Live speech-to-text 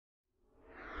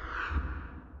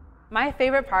My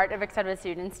favorite part of Excited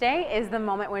Students Day is the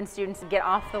moment when students get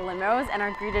off the limos and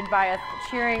are greeted by a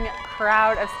cheering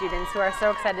crowd of students who are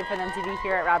so excited for them to be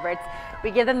here at Roberts.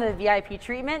 We give them the VIP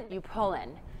treatment. You pull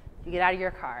in, you get out of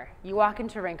your car, you walk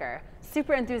into Rinker.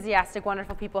 Super enthusiastic,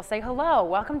 wonderful people say, hello,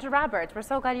 welcome to Roberts, we're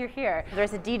so glad you're here.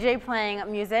 There's a DJ playing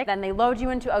music, then they load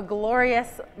you into a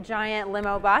glorious giant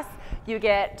limo bus. You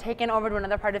get taken over to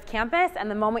another part of campus, and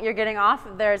the moment you're getting off,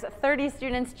 there's 30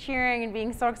 students cheering and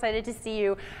being so excited to see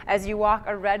you as you walk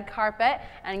a red carpet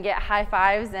and get high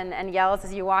fives and yells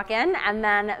as you walk in. And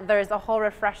then there's a whole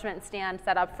refreshment stand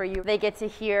set up for you. They get to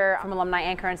hear from alumni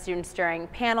and current students during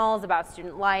panels about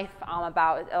student life,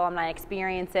 about alumni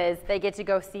experiences. They get to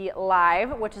go see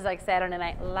Live, which is like Saturday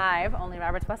Night Live, only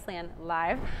Roberts Wesleyan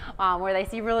Live, where they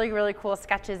see really, really cool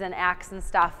sketches and acts and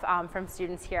stuff from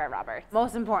students here at Roberts.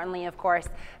 Most importantly, of course,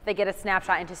 they get a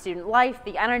snapshot into student life,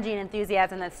 the energy and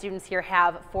enthusiasm that students here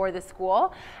have for the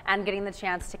school, and getting the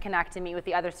chance to connect and meet with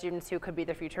the other students who could be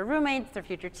their future roommates, their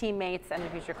future teammates, and their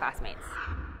future classmates.